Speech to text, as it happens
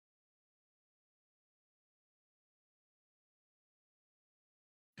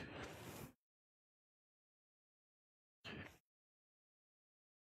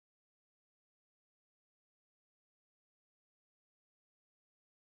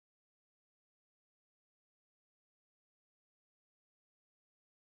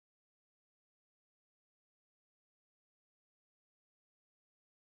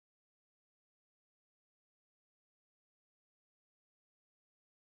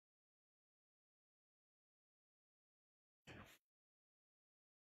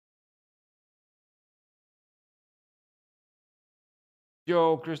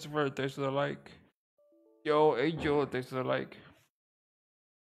Yo, Christopher, thanks for the like. Yo, Angel, thanks for the like.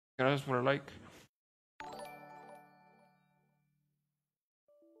 Gracias for the like.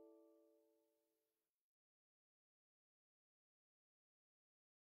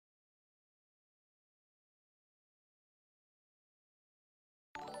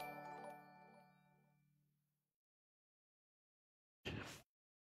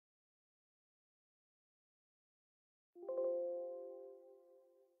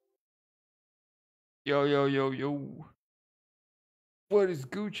 Yo, yo, yo, yo. What is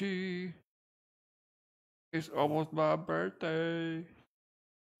Gucci? It's almost my birthday.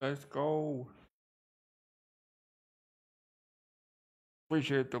 Let's go.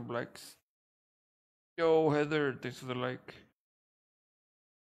 Appreciate the likes. Yo, Heather, thanks for the like.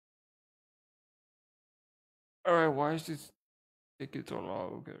 Alright, why is this taking so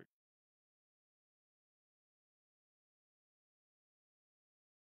long? Okay.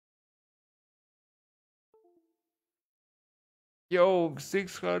 Yo,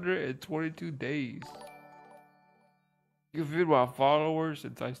 622 days. You've been my followers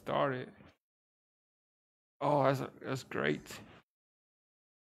since I started. Oh, that's great.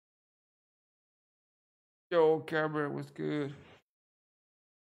 Yo, Cameron, what's good?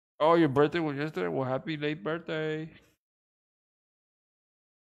 Oh, your birthday was yesterday? Well, happy late birthday.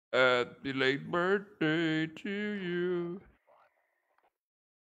 Happy late birthday to you.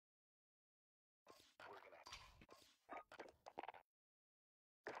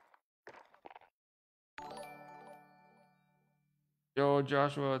 Yo,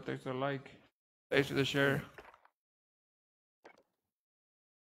 Joshua, thanks for the like. Thanks for the share.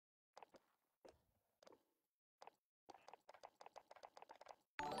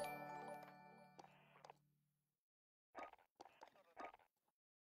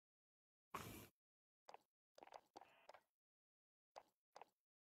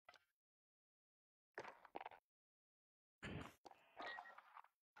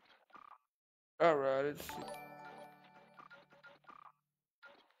 Alright, let's see.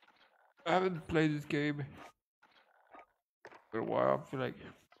 I haven't played this game for a while. I feel like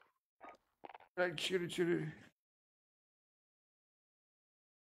shoot it, shoot it.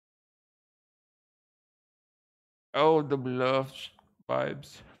 Oh, the love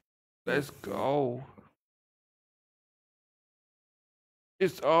vibes. Let's go.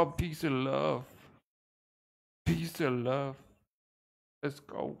 It's all peace and love. Peace and love. Let's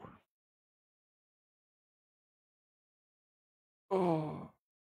go. Oh,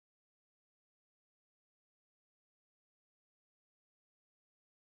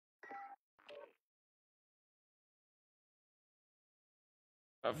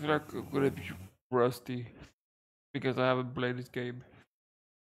 I feel like I'm gonna be rusty because I haven't played this game.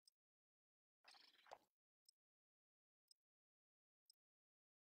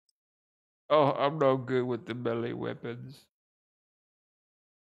 Oh, I'm not good with the melee weapons.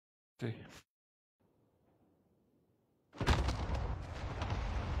 See.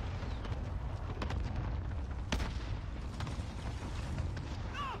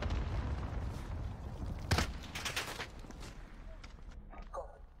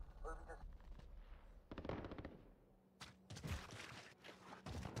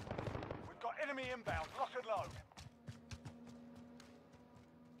 We've got enemy inbound. Lock and load.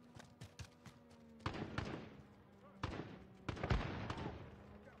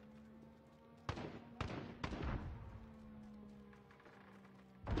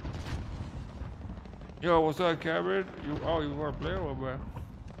 Yo, what's up, Cameron? You weren't playing with me.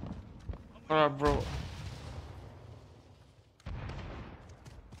 What up, bro?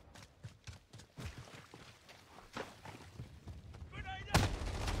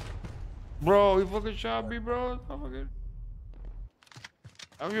 Bro, you fucking shot me, bro.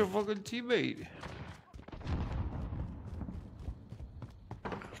 I'm your fucking teammate.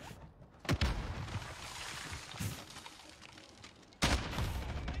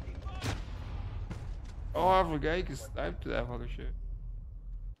 Oh, I forgot you can snipe to that fucking shit.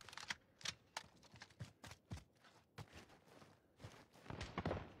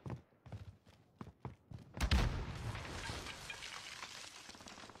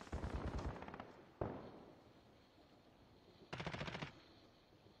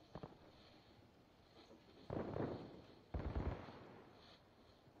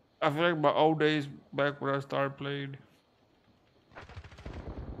 I feel like my old days back when I started playing.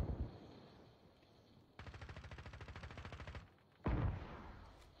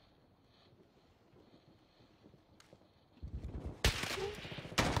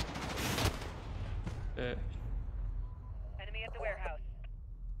 Yeah. Enemy at the warehouse.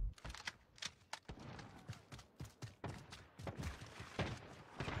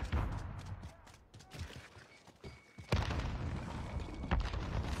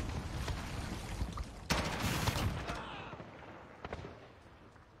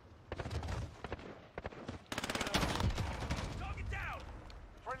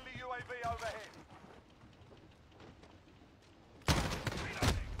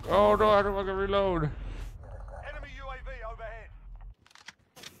 Oh no, I don't want to reload. Enemy UAV overhead.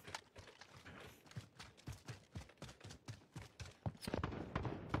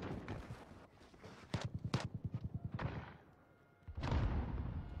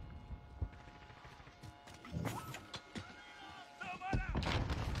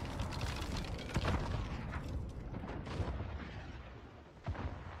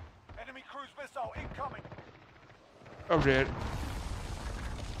 Enemy cruise missile incoming. I'm dead.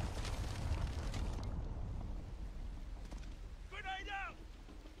 Grenade out!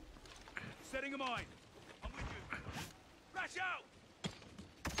 Setting a mine. I'm with you. Flash out!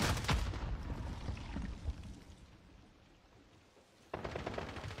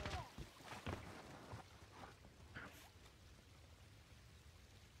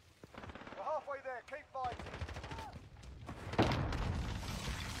 We're halfway there. Keep fighting.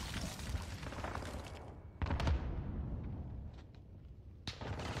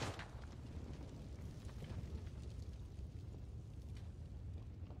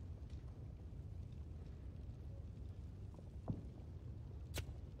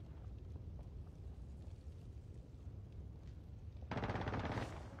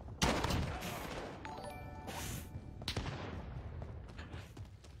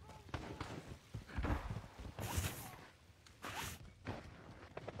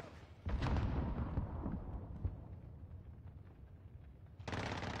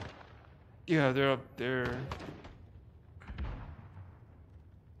 Yeah, they're up there.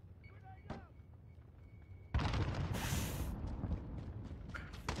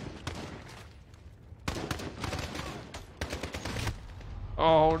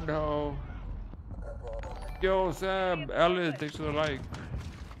 Oh no. Yo, Sam, Ellen, thanks for the like.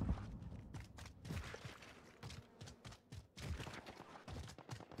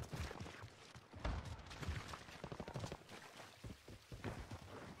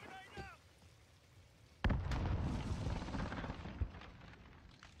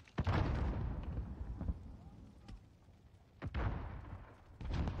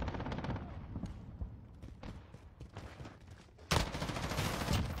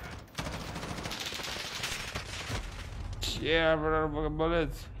 Yeah, I ran out of fucking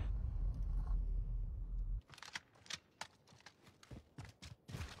bullets.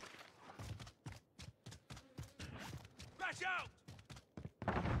 Flash out!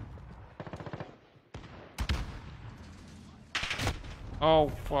 Oh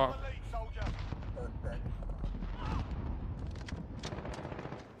fuck. Lead, soldier.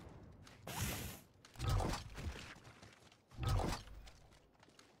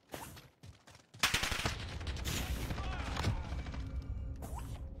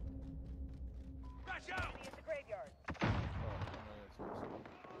 Flash out! Enemy at the graveyard.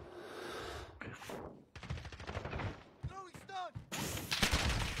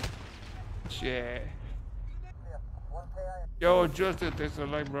 Shit. Yo, Justin, thanks for the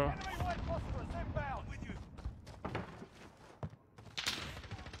like, bro. Enemy white phosphorus inbound. With you.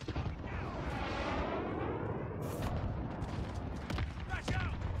 Flash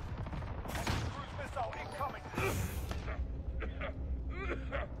out! Enemy cruise missile incoming.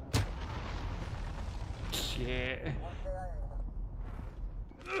 Shit.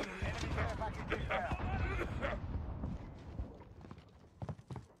 Enemy care package inbound.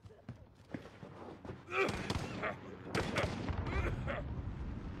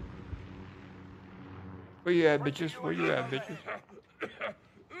 Where you at, bitches? Where you at, bitches?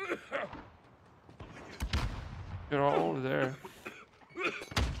 They're all over there.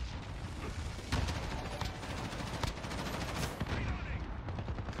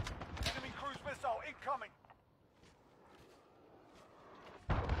 Enemy cruise missile incoming.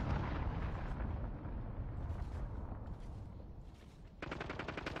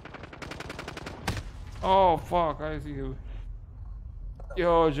 Oh fuck, I see you.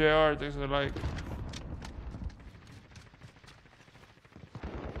 Yo, JR, thanks for the like.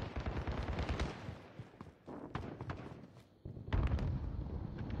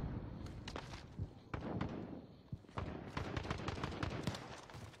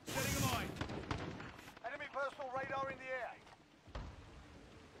 Setting a mine. Enemy personal radar in the air.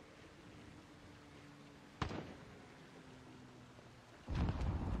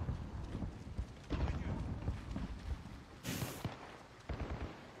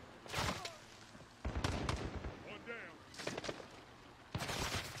 One down.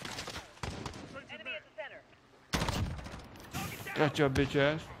 Enemy at the center. Target down! Got your bitch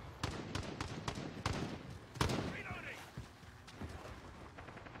ass. Reloading!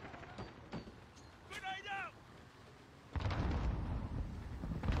 Grenade out!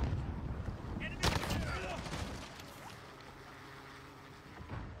 Enemy!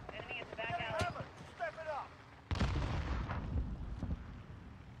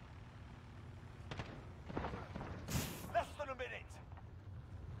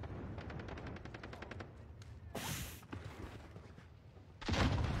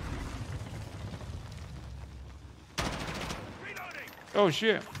 Oh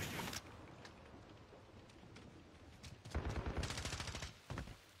shit.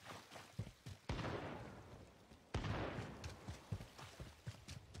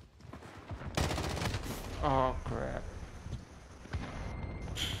 Oh crap.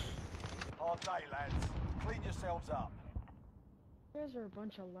 Hard day, lads. Clean yourselves up. You guys are a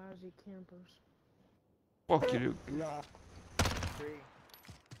bunch of lousy campers. Fuck you, Duke. Yeah. Three.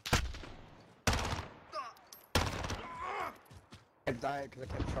 I died because I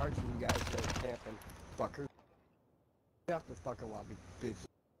kept charging you guys for camping. Fuckers. You have to fucking want me, bitch.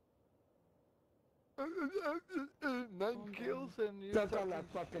 9 kills and you Stuck on that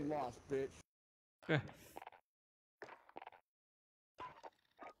fucking loss, bitch. Eh.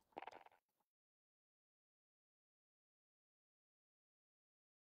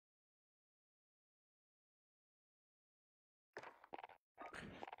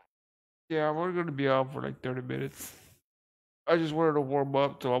 Yeah, we're gonna be out for like 30 minutes. I just wanted to warm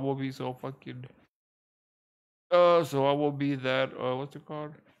up so I won't be so fucking so I won't be that what's it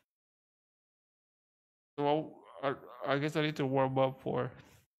called? So I guess I need to warm up for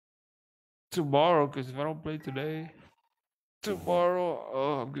tomorrow, because if I don't play today, tomorrow,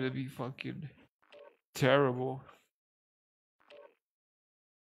 oh, I'm gonna be fucking terrible.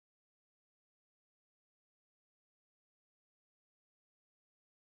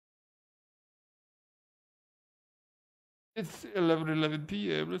 It's 11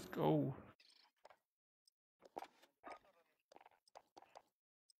 p.m. Let's go.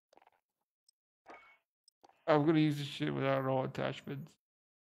 I'm gonna use this shit without no attachments.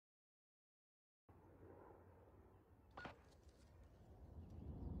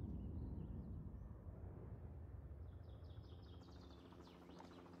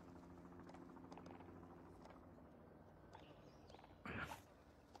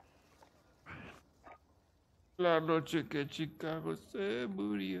 La noche que Chicago se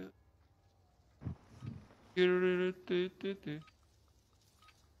murió. Here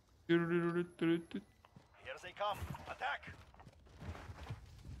they come. Attack!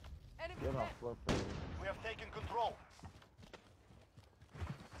 Get off, slow play. We have taken control.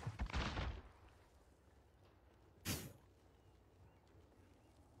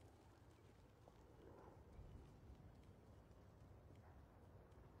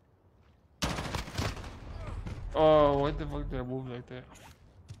 Oh, what the fuck did I move like that?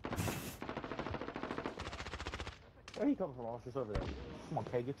 Where are you coming from, officers over there? Come on,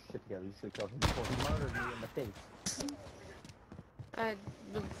 Kay, get your shit together. You should have killed him before he murdered me in the face. I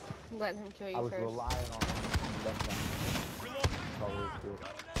was letting him kill you I was first. relying on him to let down. That's all there is to it.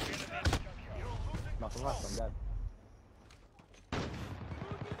 Nothing left, I'm dead.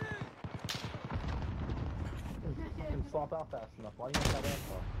 You can swap out fast enough. Why do you have that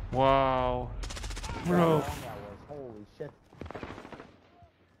info? Wow. How Bro. long that was. Holy shit.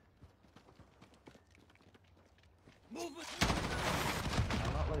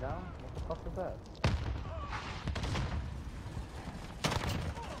 I'm not lay down? What the fuck is that?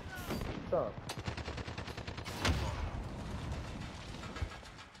 Shut up.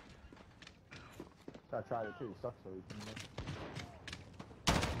 I tried it too, it sucks so you can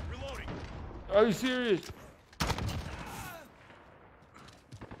Reloading. Are you serious?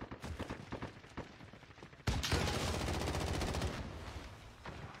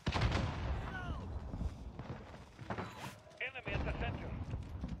 Enemy at the center.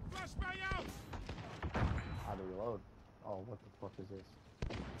 Flashbang out. how to reload. Oh, what the fuck is this?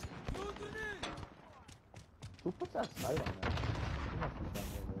 Who puts that sight on there? You must be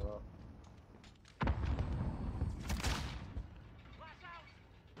setting it up.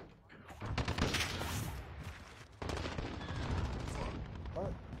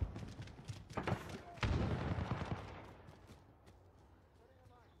 What?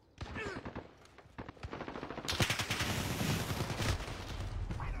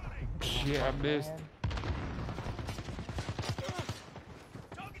 Shit, I missed. Man.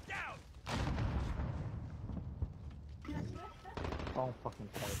 Target down. Don't fucking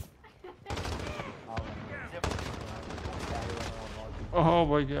fight. Oh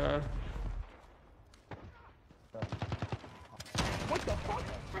my god. What the fuck?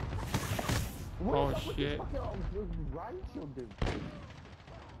 Oh shit. Riot shield dude.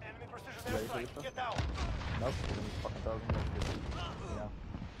 Enemy precision Ready for airstrike. this Get down. Nope, then he fucking throws him you know.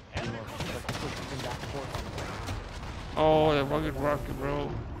 Enemy Pushing back and forth. Oh, that fucking rocket, bro.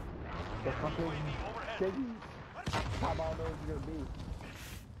 The fucking overhead. Jiggy. How about those are gonna be?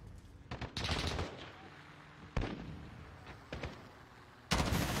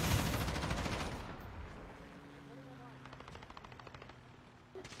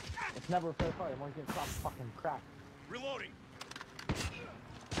 It's never a fair fight. I'm only getting shot fucking crack. Reloading.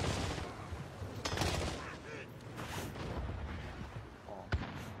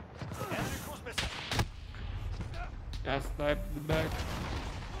 Got sniped in the back.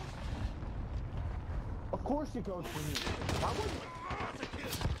 Of course it goes for me. Why wouldn't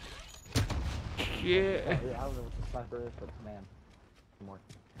it? Shit. Yeah, I don't know what the sniper is, but man. More.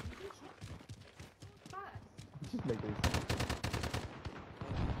 Just make it.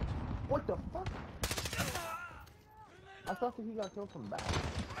 What the fuck? I thought that he got killed from back.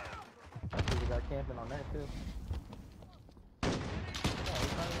 I think he got camping on that too. Yeah, he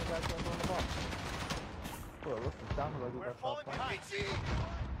finally got killed on the ball. Well, it looks and sounded like he got shot twice.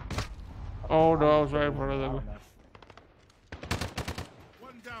 Oh no, I was right in front of them.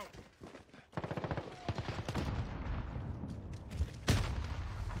 One down.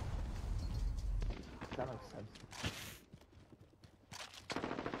 That makes sense.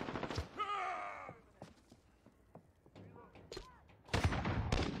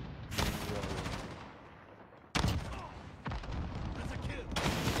 That's a kill.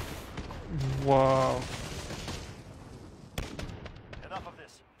 Wow. Enough of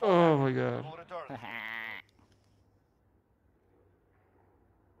this. Oh my god. We'll return.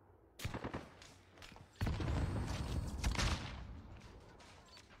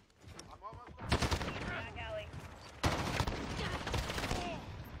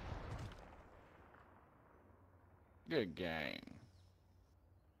 Good game.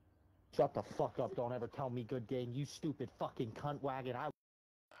 Shut the fuck up, don't ever tell me good game, you stupid fucking cunt wagon.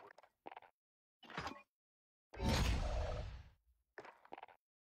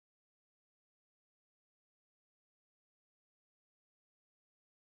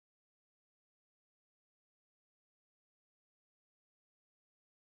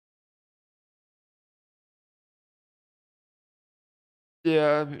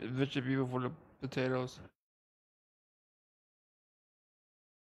 Yeah, veggie people for the potatoes.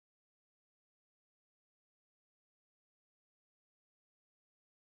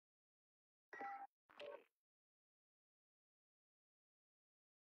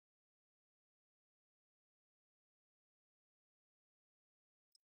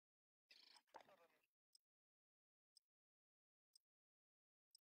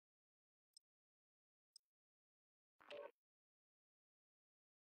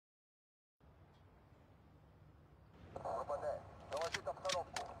 Доложить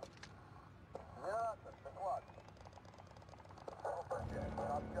обстановку. Оператор, доклад.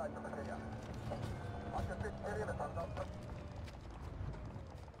 Сообщайте потеря. Окажите периметр.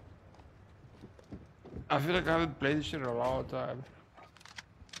 I feel like I haven't played this shit in a long time.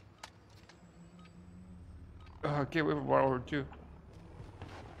 I can't wait for World War II.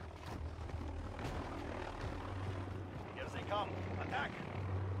 Here they come. Attack.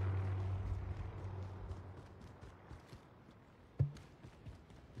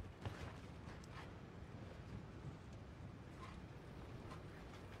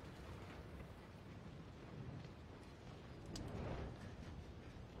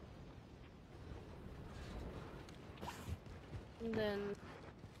 And then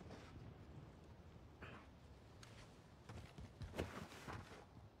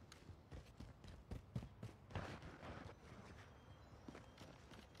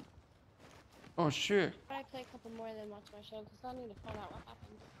Oh shit. I play a couple more and then watch my show because I need to find out what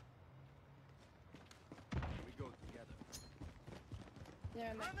happened. We go together.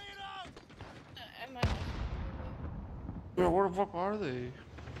 There, I might. Bro, where the fuck are they?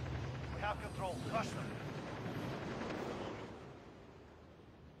 We have control. Crush them.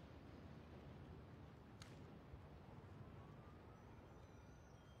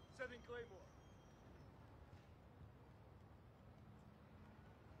 Setting Claymore.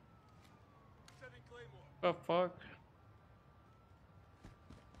 Setting Claymore. The fuck?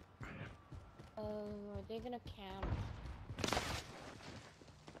 Are they gonna camp?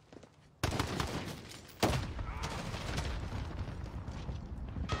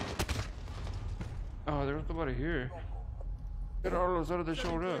 Oh, there was somebody here. Get all of a sudden they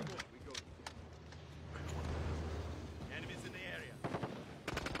showed up. We go. Enemies in the area.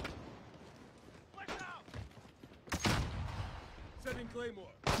 Watch out! Setting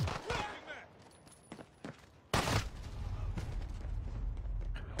Claymore. Moving back.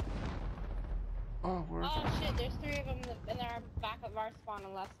 Oh, where's Oh shit, there's three of them and they're back of our spawn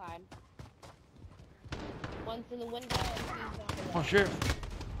on the left side. One's in the window and two's on the Oh left. shit.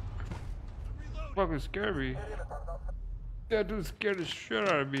 Fucking scared me. That dude scared the shit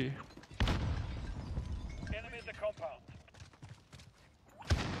out of me. Enemy in the compound.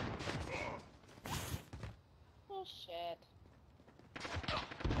 Oh shit.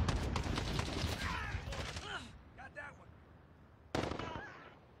 Got that one.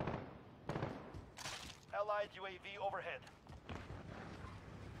 Allied UAV overhead.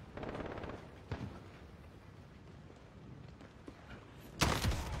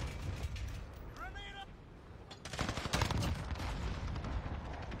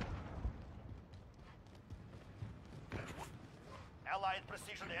 Allied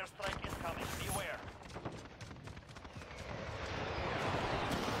precision airstrike incoming. Beware.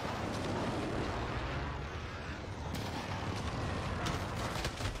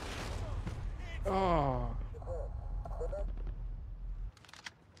 Oh.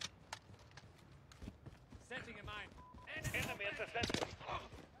 Setting a mine. Enemy at the center.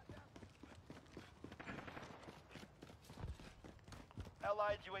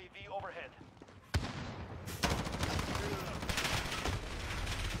 Allied UAV overhead.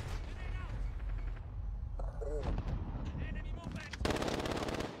 Enemy movement.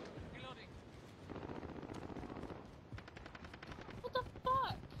 Reloading. What the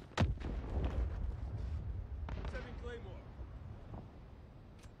fuck? Setting Claymore.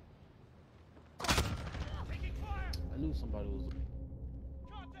 Taking fire. I knew somebody was.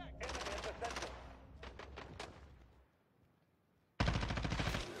 Contact. Enemy at the center.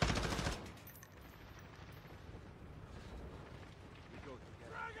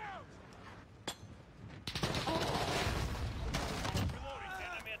 Frag out. Reloading.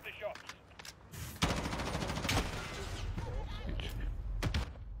 Enemy at the shops.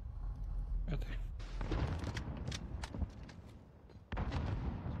 Okay.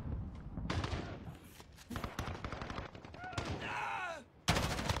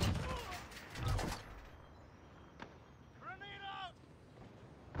 Grenade out.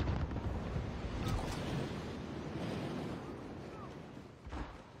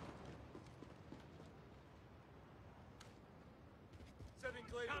 Setting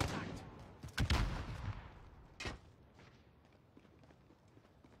Claymore. Contact.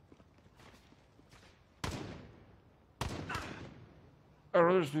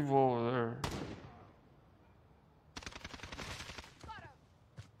 Oh, there's people over there.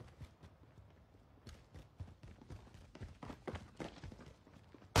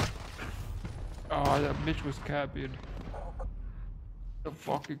 Oh, that bitch was capping. The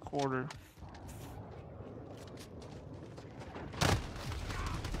fucking corner.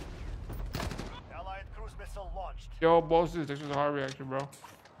 Allied cruise missile launched. Yo, bosses, this was a hard reaction, bro. There.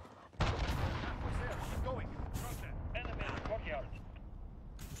 Keep going. Contact. Enemy at the courtyard.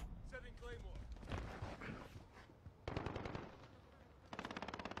 Setting Claymore.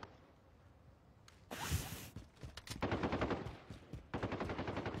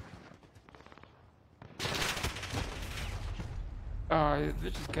 Ah,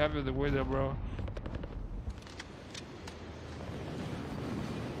 this is capping the window, bro.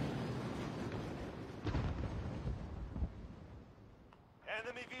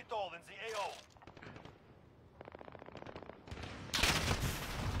 Enemy VTOL in the AO.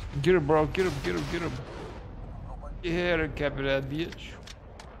 Get him, bro. Get him, get him, get him. Yeah, they're capping that bitch.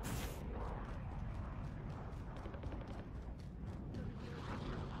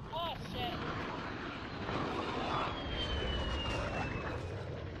 Oh shit.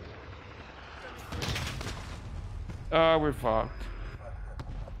 Ah, we're fucked.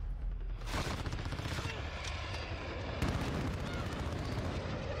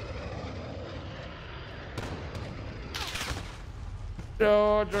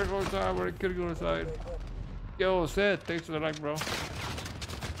 No, try to go inside. We're gonna go inside. Yo, Seth, thanks for the like, bro. Enemy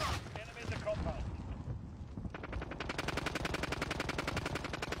at the compound.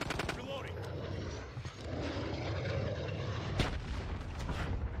 Reloading.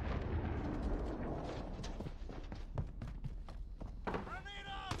 Grenade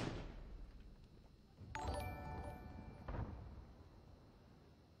out.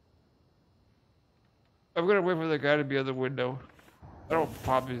 I'm gonna wait for the guy to be at the window. I don't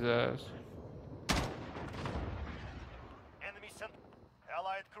pop his ass. Enemy sent.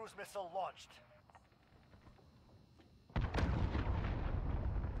 Allied cruise missile launched.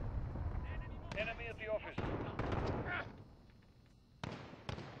 Enemy at the office.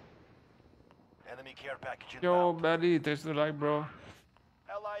 Enemy care package Yo, inbound. Maddie, thanks for the like, bro.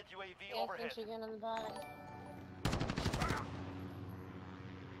 Allied UAV Yeah, overhead. thanks again on the bag.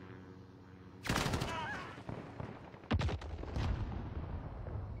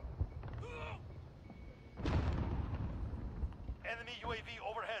 Enemy UAV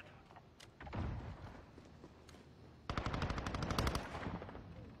overhead.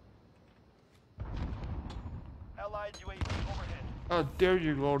 Allied UAV overhead. How dare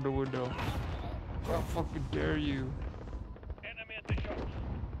you go in the window? How fucking dare you? Enemy at the shops.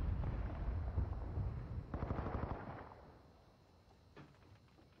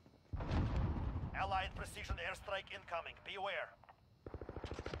 Allied precision airstrike incoming. Beware.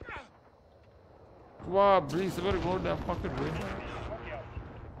 Come on, please, somebody go in that fucking window. Courtyard.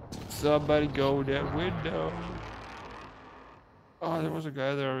 Somebody go in that window. Oh, there was a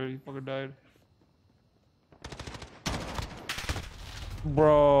guy there already. He fucking died.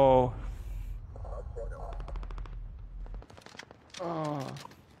 Bro. Oh.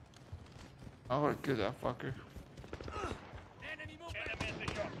 I wanna kill that fucker. Enemy movement. Enemy at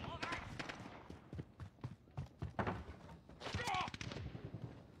the shops.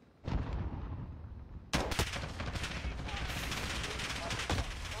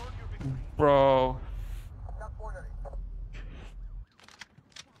 Bro. Got point ready.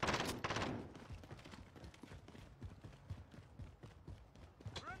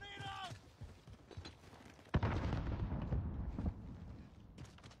 Grenade out.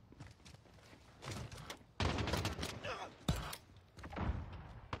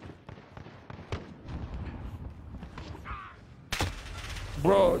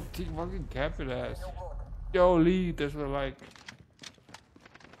 Bro, he fucking capping ass. Yo, Lee, that's what I like.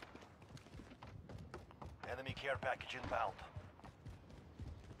 Enemy care package inbound.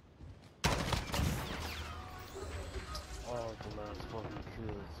 Oh, the last fucking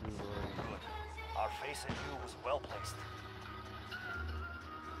kill, too, Our face at you was well placed.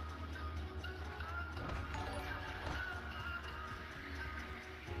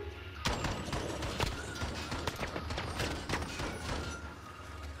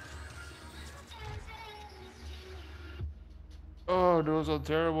 Oh, that was so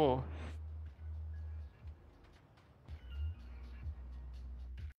terrible.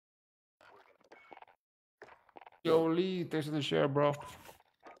 Yo, Lee, thanks for the share, bro.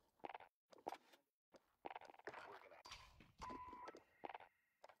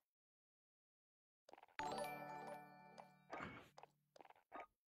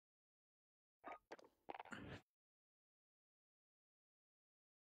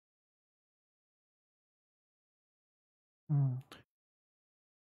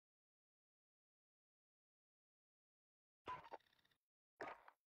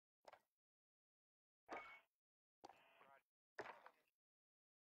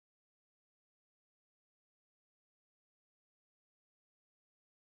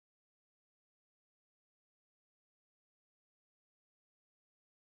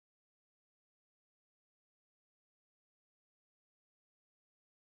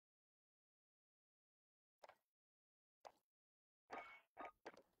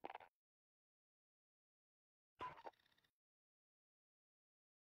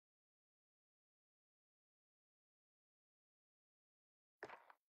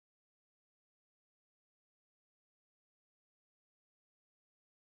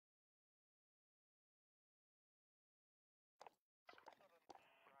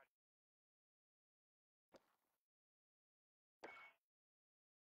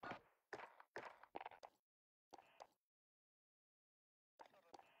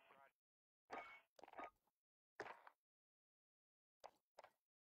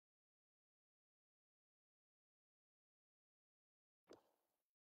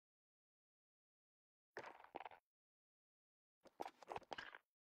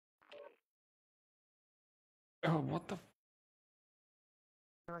 Oh, what the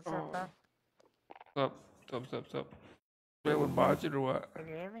What's oh. up, bud? Stop. Play with budget or what? Can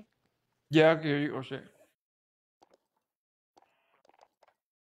you hear me? Yeah, I can hear you. Oh shit.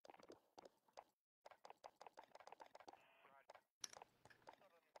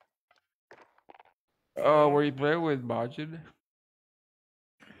 Were you playing with budget?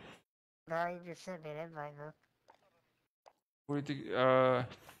 No, you just sent me an invite, though. What do you think? Oh,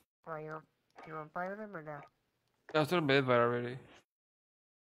 you want to play with him or no? I started mid already.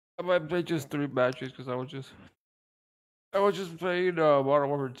 I might play just 3 matches because I was just playing Modern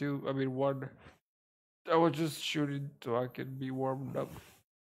Warfare 2. I mean 1. I was just shooting so I can be warmed up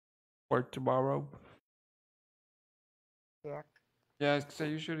for tomorrow. Yeah. Yeah, so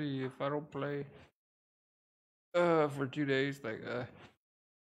usually if I don't play for 2 days, like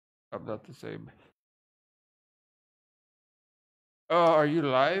I'm not the same. Are you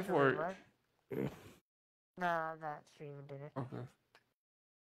live Usually or what? No, I'm not streaming dinner. okay?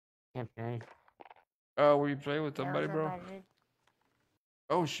 Okay. Were you playing with somebody, Yeah, bro?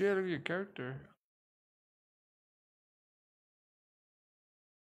 Oh shit! Look at your character.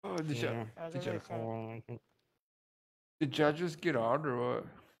 Oh, did Yeah. did y'all just get on or what?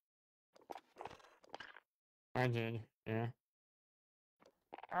 I did, yeah.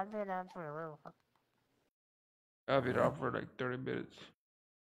 I've been on for a little while. I've been on for like 30 minutes.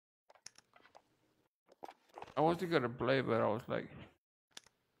 I wasn't gonna play, but I was like,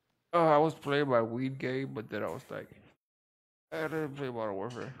 oh, I was playing my weed game, but then I was like, I didn't play Modern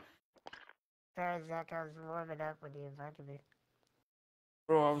Warfare. Sorry, Zach, I was warming up when you invited me.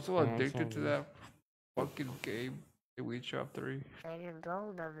 Bro, I'm so Yeah, addicted to same. that fucking game, the Weed Shop 3. Hey, you're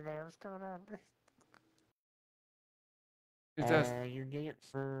gold over there. What's going on? It says You get it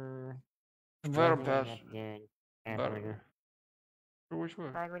for battle leveling pass. up the Battle. operator. For which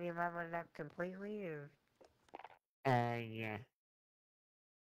one? Like when you level it up completely, or Yeah.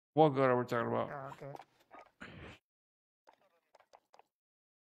 What gun are we talking about? oh, okay.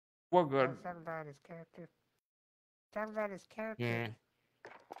 What Oh, gun? something about his character. Something about his character. Yeah.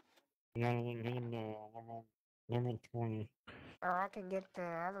 You gotta get him to level 20. Oh, I can get the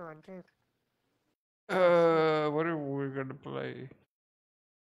other one too. What are we gonna play?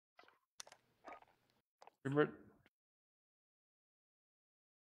 Remember?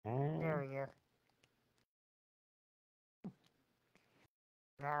 There we go.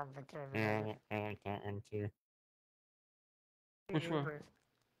 Now the Terminator. Yeah, I like that one too. Which one? Uber.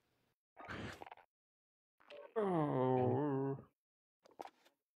 Oh.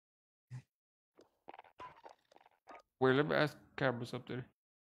 Wait, let me ask Cameron something.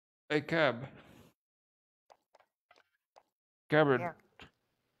 Hey, Cab. Cameron. Yeah.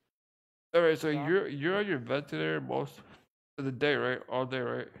 Alright, so Yeah. you're on your ventilator most of the day, right? All day,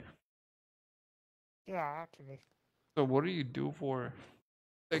 right? Yeah, actually. So what do you do for,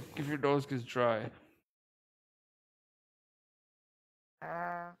 like, if your nose gets dry?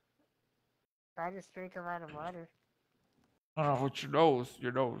 I just drink a lot of water. With your nose,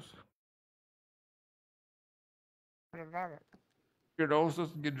 your nose. What about it? Your nose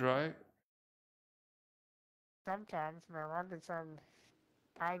doesn't get dry? Sometimes, but long as I'm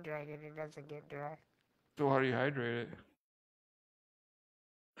hydrated, it doesn't get dry. So how do you hydrate it?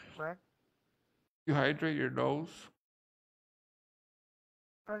 What? You hydrate your nose?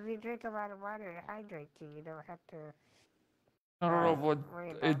 Well, if you drink a lot of water, it hydrates you. You don't have to. I don't know what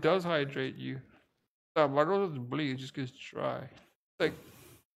worry about it does that. hydrate you. No, my nose doesn't bleed, it just gets dry. Like,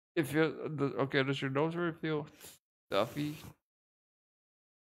 if you okay, does your nose ever feel stuffy?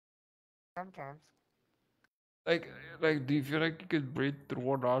 Sometimes. Like, do you feel like you could breathe through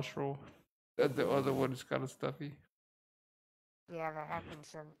one nostril, and the other one is kind of stuffy? Yeah, that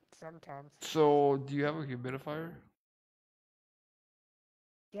happens sometimes. So, do you have a humidifier?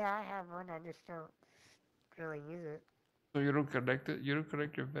 Yeah, I have one. I just don't really use it. So you don't connect it? You don't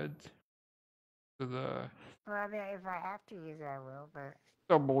connect your vent to the. Well, I mean, if I have to use it, I will. But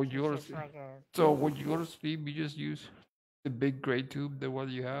No, but when it's you go to just sleep, like a. so when you go to sleep, you just use the big gray tube, the one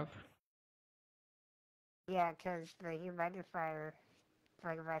you have. Yeah, 'cause the humidifier,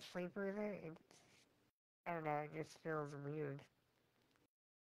 like if I sleep with it, I don't know, it just feels weird.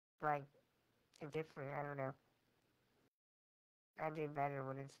 Like, different, I don't know. I do better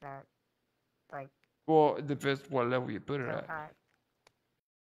when it's not, like, Well, it depends what level you put it so at. hot.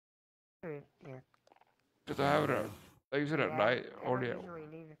 Yeah. Cause I have it at, I use it at Yeah, night I don't only. usually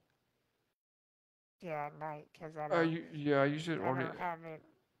need it. Yeah, at night, 'cause I I use it I only. don't have it,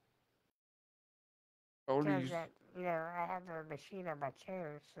 I only 'cause use. I have the machine on my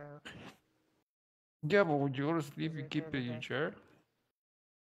chair, so. Yeah, but when you go to sleep, Use you it keep it during in the your day. chair.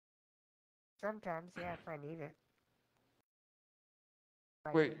 Sometimes, yeah, if I need it.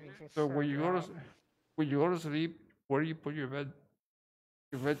 Like, Wait, if it's just so when you go dry. to when you go to sleep, where do you put your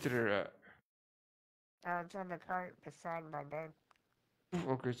ventilator at? It's on the cart beside my bed.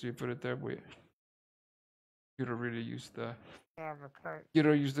 Okay, so you put it there, but you don't really use the. I have a cart. You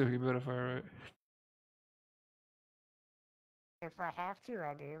don't use the humidifier, right? If I have to,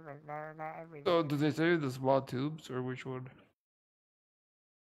 I do, but no, not every So day. do they tell you the small tubes or which one?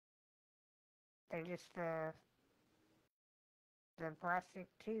 They're just the plastic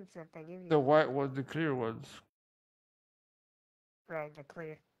tubes that they give you. The white ones, the clear ones. Right, the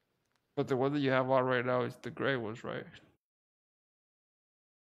clear. But the one that you have on right now is the gray ones, right?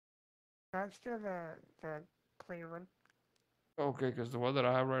 No, it's still the clear one. Okay, because the one that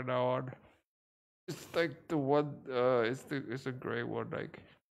I have right now on, it's like the one. It's a gray one, like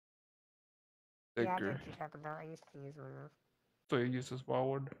Yeah, I know thicker. what you're talking about. I used to use one of those. So you use a small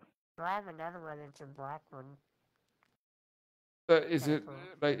one. Well, I have another one. It's a black one. Is it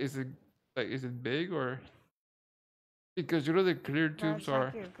Cool. is it big or? Because you know the clear No, tubes it's are.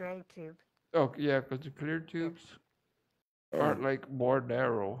 like your gray tube. Oh yeah, because the clear tubes are like more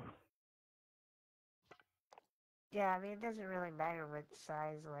narrow. Yeah, I mean, it doesn't really matter what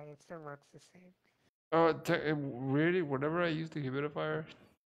size, like, it still works the same. Really, whenever I use the humidifier,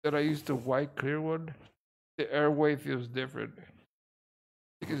 that I use the white clear one, the airway feels different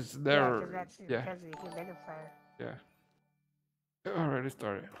because it's Yeah, narrow. because that's Yeah, because of the humidifier. yeah. Already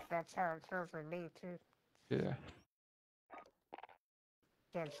started. That's how it feels with me, too. Yeah.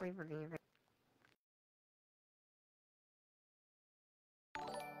 Can't sleep with the humidifier.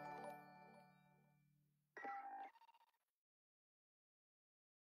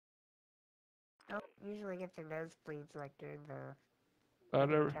 don't usually get the nosebleeds like during the I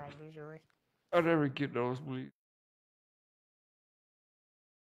never, time usually. I never get nosebleed.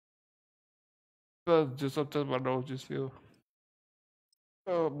 But just sometimes my nose just feel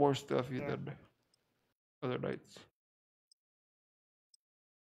more stuffy Yeah. than other nights.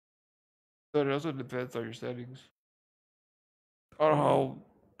 But it also depends on your settings, or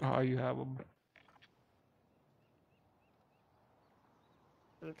how you have them.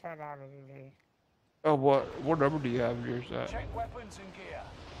 You cut out anything. Oh, what number do you have yours at? Check weapons and gear.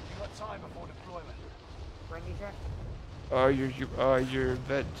 You got time before deployment. What did you say? Your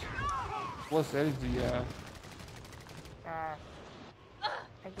vent. What settings do you have? I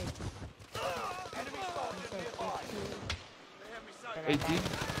think it's Enemy soldiers nearby. 18?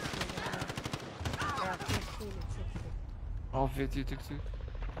 no, 15 and 16. Oh, 15, 16.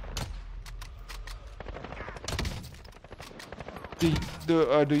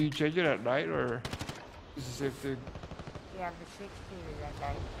 Do you change it at night or is it the same thing? Yeah, the 16 is at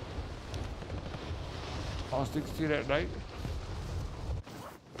night. Oh, 16 at night?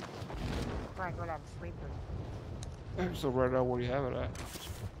 Like when I'm sleeping. So right now, what do you have it at?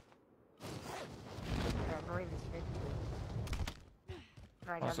 I believe it's 15.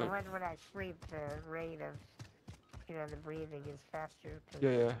 Like on Also- the one when I sleep, the rate of, the breathing is faster. 'Cause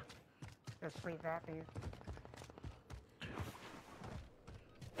Yeah. the sleep apnea.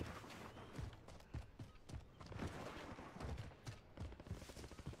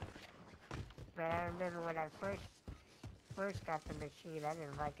 But I remember when I first got the machine, I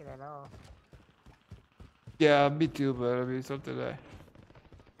didn't like it at all. Yeah, me too, but I mean, something that,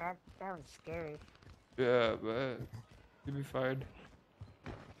 That was scary. yeah, but you'll be fine.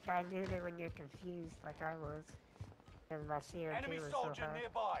 I knew that when you're confused, like I was, and my CO2 Enemy was so soldier high.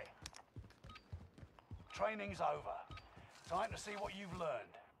 nearby. Training's over. Time to see what you've learned.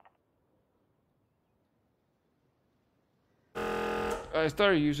 I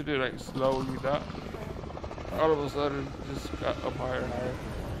started using it like slowly, not all of a sudden just got up higher and higher.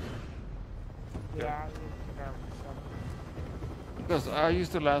 Yeah, I used to know something. Because I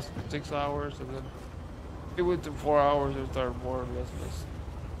used to last 6 hours and then it went to 4 hours and started more and less.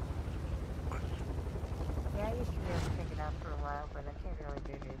 Yeah, I used to be able to pick it up for a while, but I can't really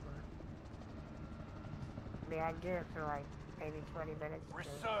do it anymore. I mean, I do it for like maybe 20 minutes.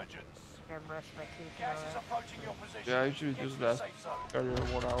 Resurgence. Then brush my teeth and Gas all is that. approaching your position. Yeah, I usually Get just to the last safe zone. 30 or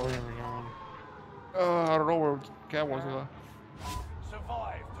 1 hour. Where are we going? I don't know where Cam was.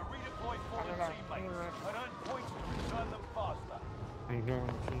 Survive to redeploy fallen know. teammates and earn points to return them faster. We're going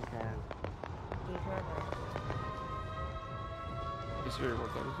to Keep it or- Is here,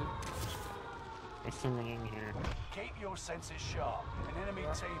 what that is it? There's something in here. Keep your senses sharp. An enemy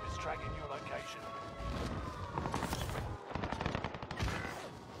team is tracking your location.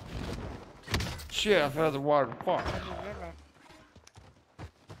 Shit, I fell in the water. Fuck. What is in there?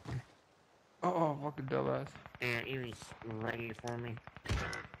 Oh, fucking dumbass. Yeah, he was ready for me.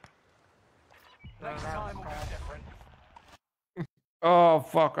 Next that time was will be bad. different. Oh,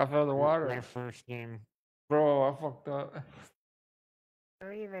 fuck, I fell in the water. Their first game. Bro, I fucked up.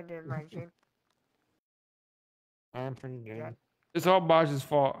 Or even in my gym. I'm pretty good. Yeah. It's all Maj's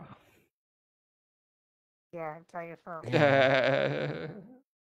fault. Yeah, it's all your fault. Yeah.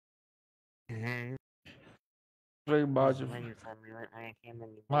 Mm-hmm. Blame He was Maja. ready for me right when I came in the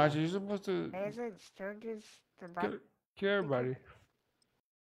door. Maja, you're supposed to Hey, isn't Sturgis the kill, kill everybody.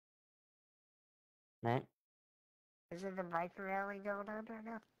 What? Isn't the biker rally going on right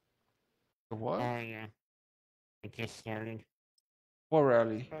now? The what? Oh, yeah. It just started. What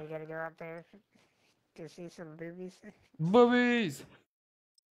rally? Are you gonna go out there to see some boobies? Boobies!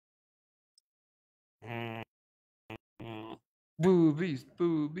 Uh, Boobies,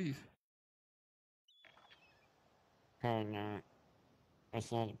 boobies. probably not. That's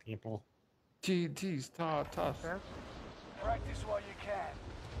a lot of people. TNT's, toss. Huh? Practice while you can.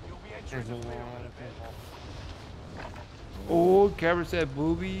 You'll be entering There's a the field lot in a of bit. people. Oh, Cameron said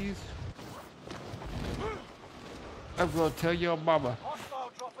boobies. I'm gonna tell your mama.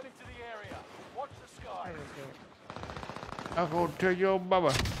 Hostile dropping into the area. Watch the sky. What is it? I'm gonna tell your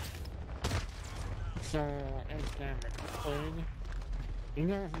mama. So, it's recorded. You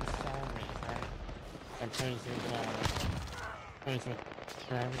know who saw me, right? That plays with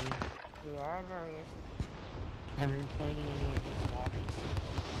Gravity. Yeah, I know you. Have you played any of his lobbies?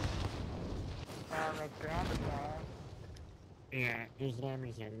 Like Gravity, I have. Yeah, his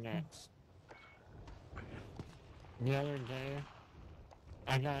lobbies are nuts. The other day,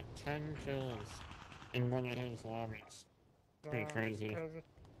 I got 10 kills in one of his lobbies. Pretty Yeah, crazy.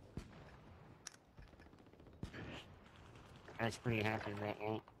 I was pretty happy about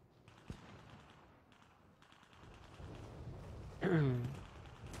that.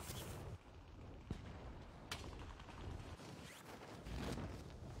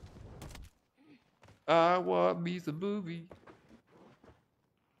 I want me some movies.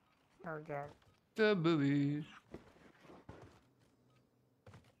 Oh god. The movies.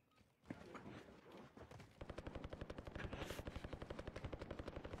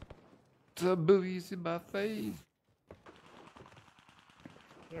 The movies in my face.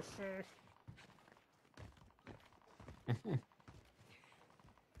 Yes, sir.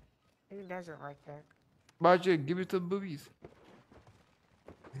 Who doesn't like that? Majin, give me some movies.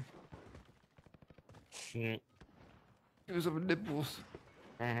 Shit. Give me some nipples.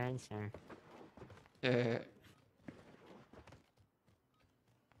 I had some. Yeah.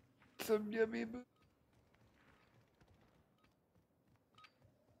 Some yummy movies.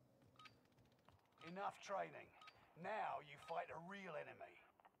 Enough training. Now you fight a real enemy.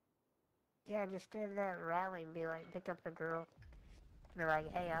 Yeah, just stand there at rally and be like, pick up a girl. Be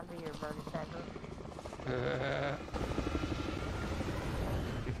like, hey, I'll be your motorcycle.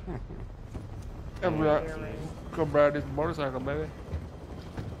 Come ride this motorcycle, baby.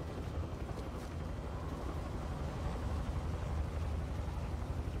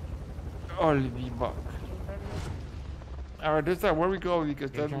 Only me, buck. Alright, this time where we go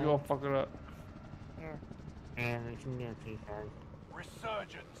because then we gonna fuck it up. Yeah. And we can get P5.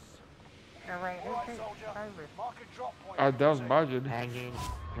 Resurgence. Oh wait, who Alright, takes soldier. over? Mark a drop point. That was Majin. I did.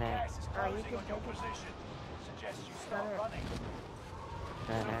 Gas is Oh, you closing can on your take it. position. Suggest you start Got it. running.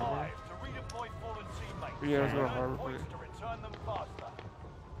 Whatever. Survive to redeploy fallen teammates. Yeah, that's what Earn I'm hard points for. to return them faster.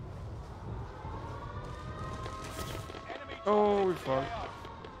 Enemy Oh, we dropping fucked. AO.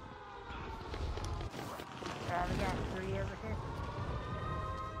 We got 3 over here.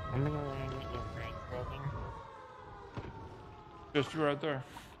 I'm gonna land at your break building. Just you right there.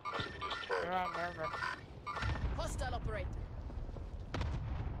 They're at Nova. Hostile operator.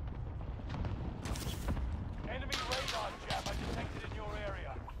 Enemy radar jammer detected in your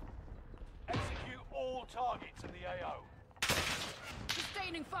area. Execute all targets in the AO.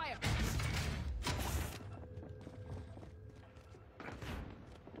 Sustaining fire.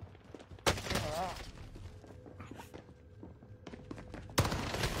 Yeah.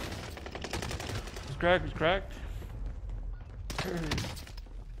 It's cracked, it's cracked.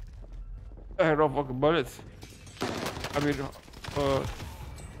 I had no fucking bullets. I mean,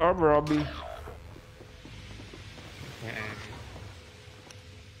 armor on me.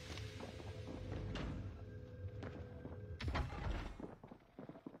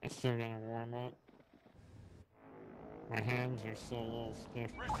 I still gotta warm up. My hands are still a little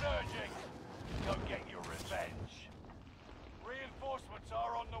stiff. Resurging. Go get your revenge. Reinforcements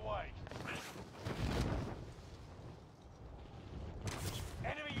are on the way.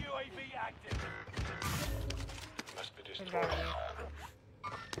 Enemy UAV active. Must be Good idea.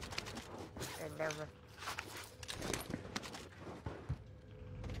 At Nova.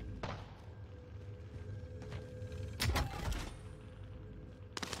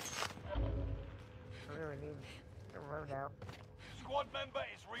 I really need a loadout. Squad member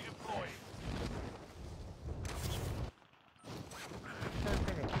is redeployed. So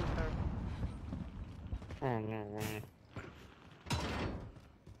for the keeper. Oh, no way.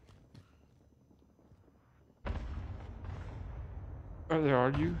 Oh, there are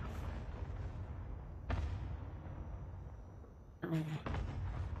you? Only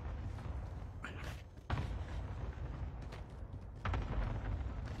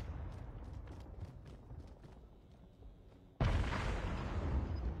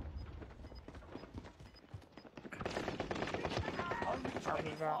Copy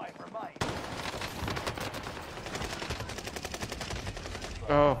that. 25 remain.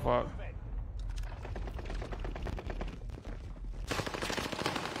 Oh, fuck. Move it.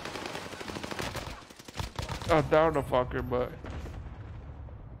 I down the fucker, but.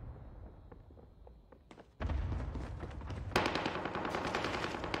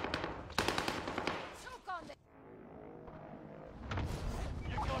 Choke on them.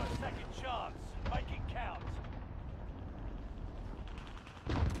 You've got a second chance. Make it count.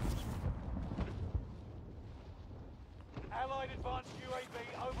 Allied advanced UAV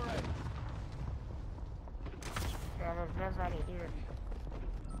overhead. Yeah, there's nobody here.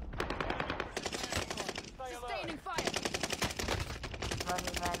 Stay alert. Sustaining fire.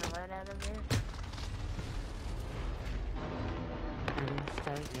 Running by the loadout over here. I'm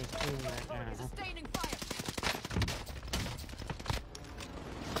starting to see right now. Sustaining fire.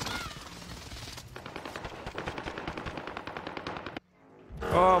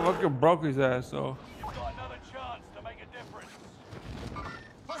 Oh, I fucking broke his ass, so. You've got another chance to make a difference.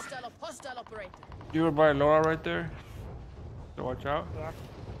 Hostile operator. You were by Laura right there? So watch out. Yeah.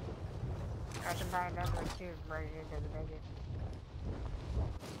 I can buy another one too, but it doesn't make it.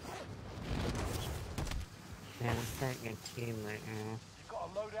 Yeah, I'm starting a team right now. You've got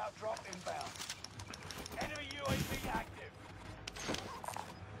a loadout drop inbound. Enemy UAV active.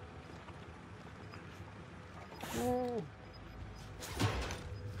 Oh!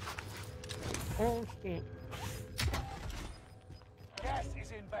 Oh shit. Gas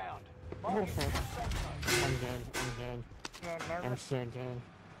is inbound. Oh Marking fuck. the safe zone. I'm dead, I'm dead. Yeah, I'm no. so dead.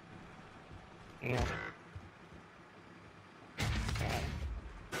 Yeah.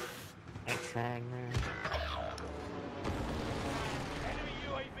 I tried, man. Enemy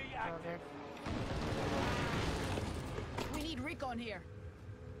UAV active. We need recon here.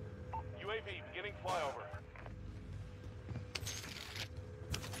 UAV beginning flyover.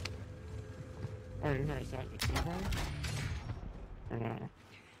 Oh, you guys got the keyboard? Or no?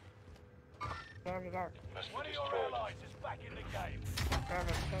 There we go. One of your allies is back in the game. There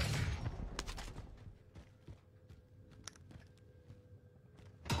we go.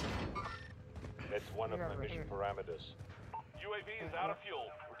 That's one of You're my over mission here. parameters. UAV is out of fuel.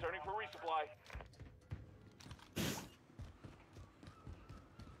 Returning for resupply.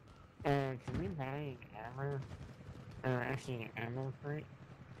 Can we buy armor? Or actually an ammo crate?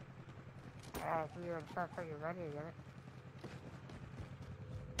 If you and stuff are you ready to get it.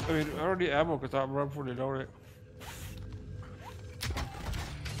 I mean, I already ammo because I'm running for the loaded.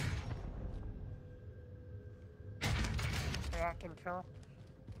 React control.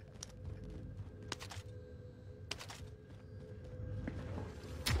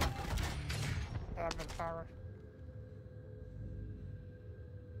 Admin tower.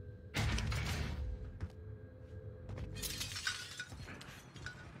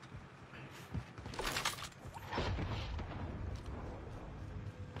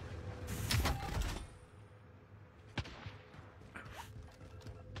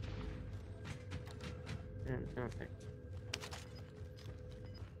 Perfect.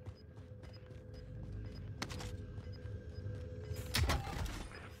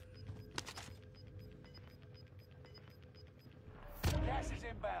 Gas is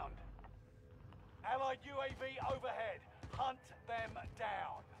inbound. Allied UAV overhead. Hunt them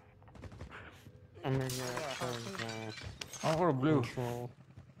down. I'm gonna go towards I'm going to blue. control.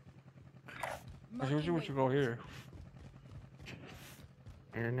 Actually, we should go here.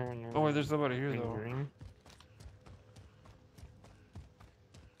 I don't know when you're Oh wait, there's somebody here though. green.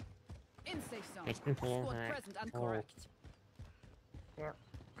 In safe zone. It's people Squad over at present and full. correct.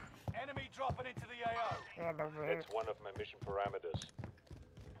 Enemy dropping into the AO. And over here. That's one of my mission parameters.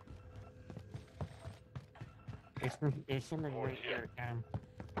 There's somebody right here,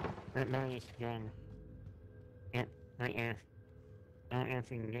 right by this gun. Yep, right here. I don't know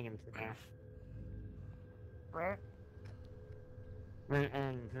if you can get him for now. Where? Right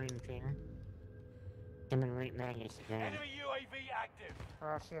on green thing. Someone right by this gun. Enemy UAV active.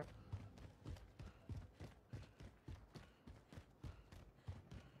 Oh shit.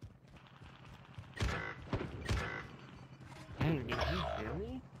 Hey, did you hear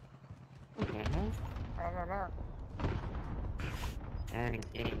me? What the hell? I don't know. I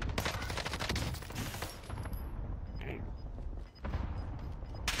did.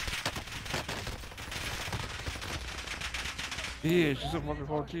 Yeah, she's a fucking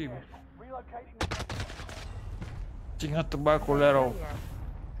whole team. Relocating. Chinga tu baculero.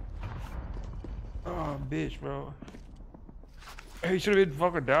 Yeah. Oh, bitch, bro. He should have been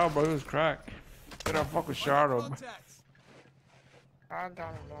fucking down, bro. He was cracked. Then I fucking shot him. I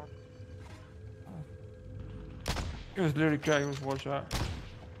got it now. He was literally cracked. He was one shot.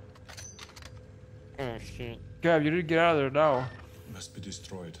 Oh shit. Gab, you need to get out of there now. Must be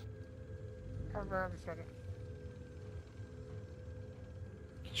destroyed. Hold on a second.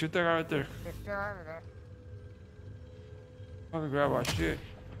 Shoot that guy right there. They're still over there. Fucking grab my shit.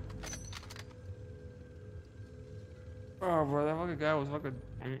 Oh, bro, that fucking guy was fucking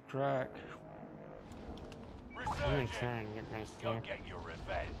cracked. I'm gonna Resurgent. try and get my Go stuff. get your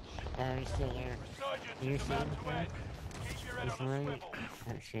revenge. Oh, he's still there. Resurgence You is see about him, to Frank? end. Keep your head He's on a right. swivel.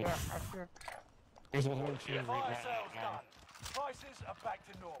 Oh shit. Yeah, I see it. There's a whole team Fire right sales now. done. Prices are back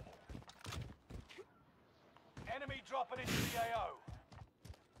to normal. Enemy dropping into the AO.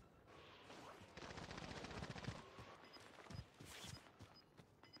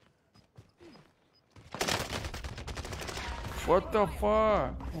 What the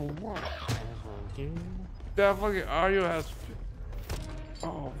fuck? What? Dude. That fucking audio has.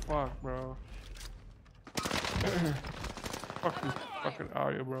 Oh, fuck, bro. fucking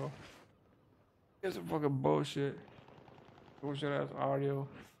audio, bro. It's some fucking bullshit. Bullshit ass audio.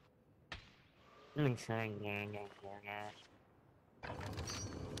 I'm gonna try and get it for now.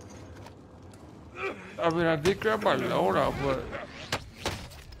 I mean, I did grab my loadout, but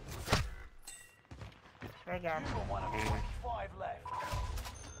I got You've got one of 25 left.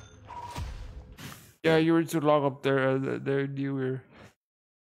 yeah, you were too long up there. They knew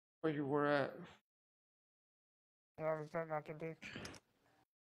where you were at. Yeah, there's nothing I can do.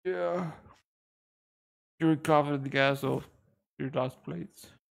 Yeah. You were confident the gas off your last plates.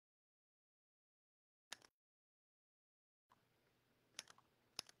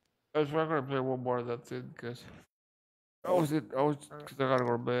 I was not gonna play one more. That's it, because because I gotta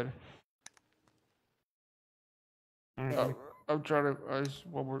go to bed. I'm trying to. I just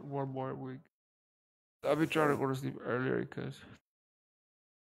one more week. I've been trying to go to sleep earlier because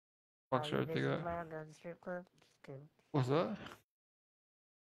fuck You sure I think busy that. tomorrow going to the strip club? Good. What's that?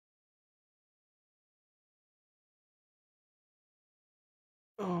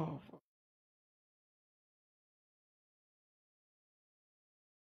 Oh, fuck.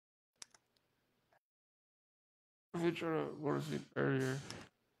 I've been trying to go to sleep earlier.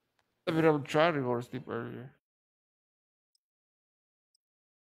 I mean, I'm trying to go to sleep earlier.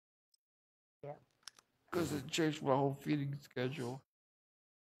 Yeah. Because it changed my whole feeding schedule.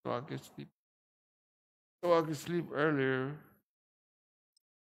 So I can sleep. So I can sleep earlier.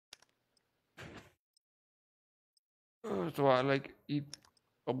 So I like eat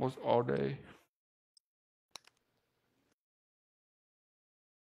almost all day.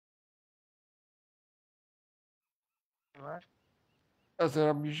 What? I said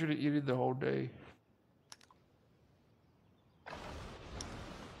I'm usually eating the whole day.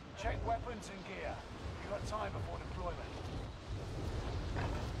 Check weapons and gear. You got time before deployment.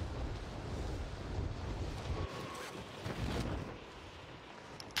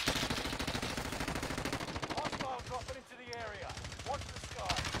 Hostile dropping into the area. Watch the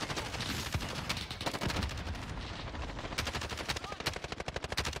sky.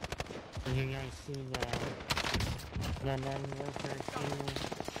 Did you guys see the Modern Warfare 2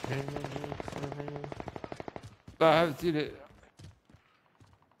 Halo leaks over here? I haven't seen it.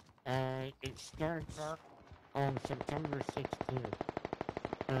 It starts on September 16th.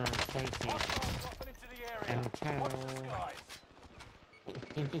 Stacey. Hostile dropping into the area. Until Watch the skies. I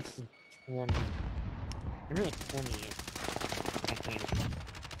think it's the 20th. Maybe the 20th, I think.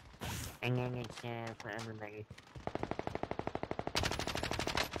 And then it's for everybody.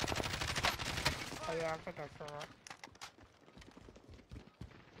 Oh yeah, I think I saw that.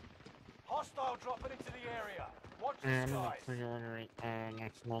 Hostile dropping into the area. Watch the I'm gonna skies. pre-order it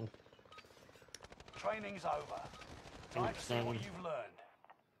next month. Training's over. Time to see what you've learned.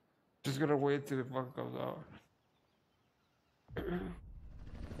 Just gonna wait till the fuck comes out.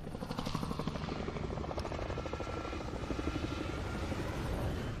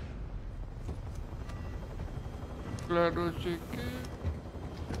 Claro chicken.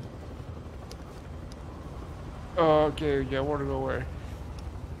 Oh, okay, yeah, I wanna go where?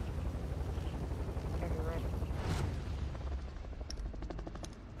 Anyway,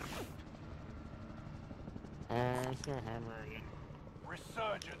 I still have her again.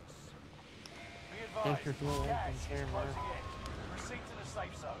 Resurgence. Be Thanks advised, for doing gas that, is Sarah. closing in. Proceed to the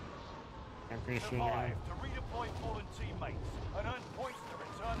safe zone. I appreciate Survive it. to redeploy fallen teammates and earn points to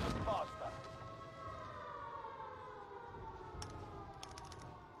return them faster.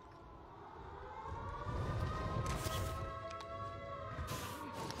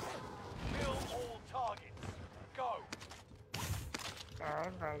 Kill all targets. Go.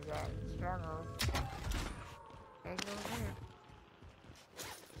 everybody got struggles. They go there.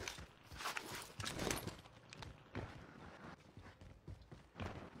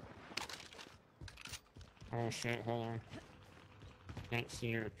 Oh shit, hold on. Can't see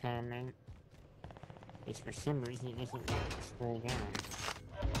your comment. It's for some reason it doesn't let me scroll down.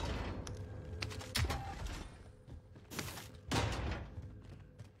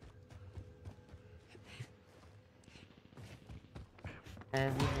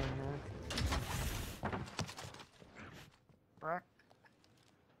 Have you been What?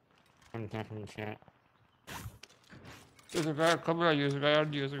 I'm definitely chat. There's a guy coming at you, there's a guy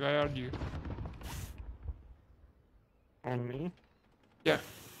on you, there's a guy on you. On me? Yeah.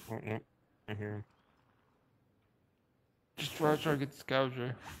 Oh, yeah. I hear him. Just try to get the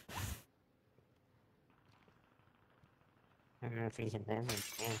scouser. I don't know if he's above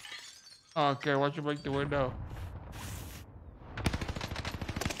or yeah. Oh, okay, watch you break the window.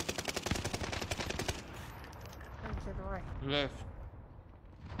 Come to the right. Left.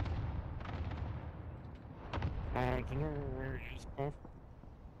 Do you know where he's at?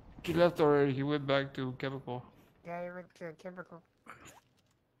 He left already, he went back to chemical. Yeah, you went to chemical.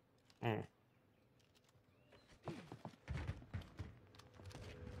 Oh.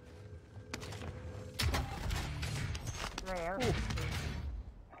 Everybody else is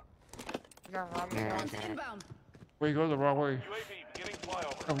you don't want me Yeah, to One's inbound. We go the wrong way. UAV beginning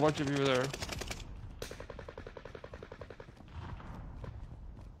flyover. A bunch of you there.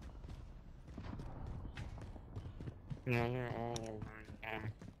 yeah, you're all over.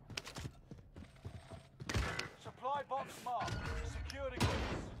 Supply box marked. Secure the goods.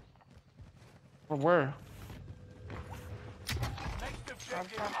 From where? Next I'm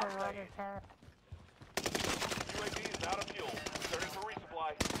objective jumping water updated. tap. UAV is out of fuel. Returning for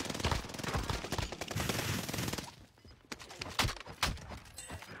resupply.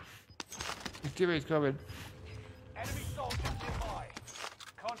 His teammate's coming. Enemy soldiers nearby.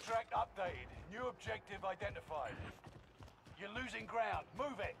 Contract updated. New objective identified. You're losing ground.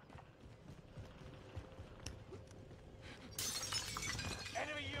 Move it.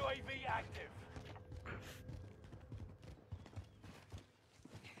 Enemy UAV active.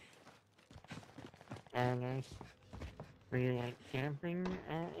 Nice. Were you like camping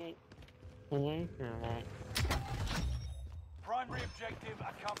at it the lake or what? Primary objective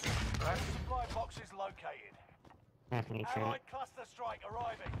accomplished. Supply boxes located. Definitely so. Allied cluster strike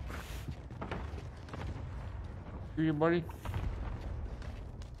arriving. You your buddy?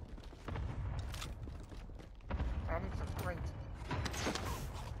 I need some plates.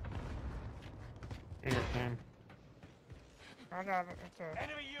 Here it came. I got it. It's a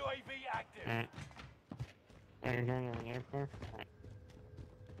Enemy UAV active. Alright. Are you going to the airport?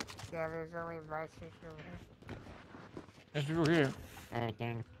 yeah, there's only bicycle over here. There's people here. Alright,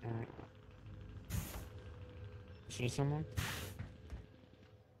 then. Alright. See someone?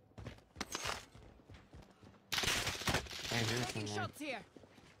 I hear Taking someone. shots here.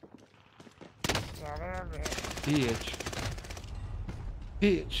 Yeah, they're over here. Bitch.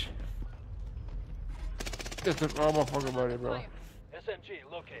 Bitch. That took all my fucking money, bro. Fire.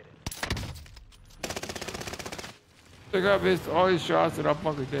 SMG located. They got missed all these shots and I'm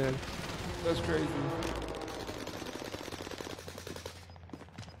fucking dead. That's crazy.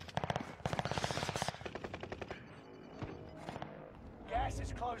 Gas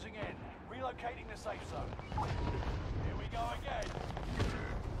is closing in. Relocating the safe zone. Here we go again.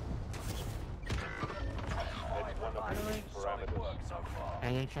 25 remaining. Solid work so far. Are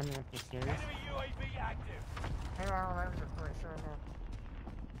you coming up the stairs? Enemy UAV active. They're all over the place right now.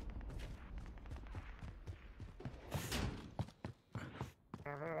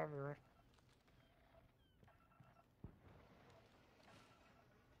 Yeah, they're everywhere.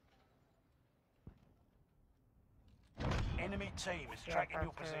 Enemy team is Yeah, tracking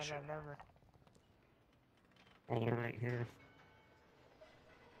your that's where position. that number. Oh, they're right here.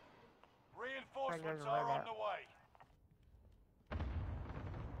 Reinforcements right are on out. the way.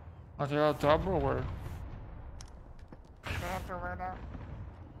 Are they on top or where? They have to run out.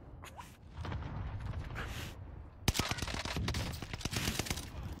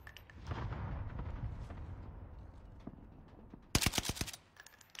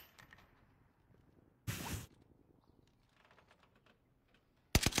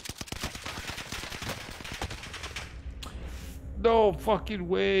 No fucking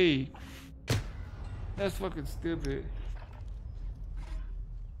way. That's fucking stupid.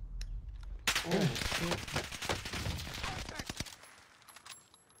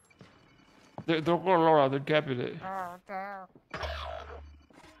 They're going around, they're capping it. Oh, what the hell?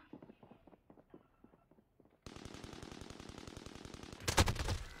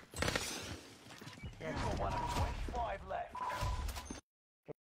 You've got one of 25 left.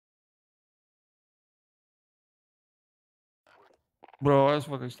 Bro, that's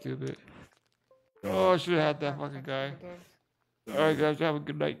fucking stupid. Oh, I should have had that fucking guy. Alright guys, have a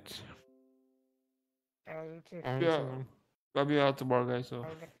good night. You too. Alright, Yeah. someone. I'll be out tomorrow guys, so.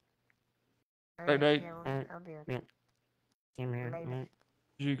 Alright, night. yeah, Alright. I'll be okay. Yep. Same here. Later. Alright.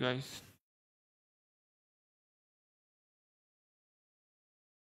 See you guys.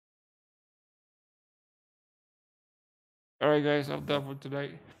 Alright guys, I'm done for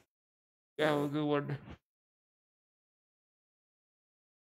tonight. Yeah, have a good one.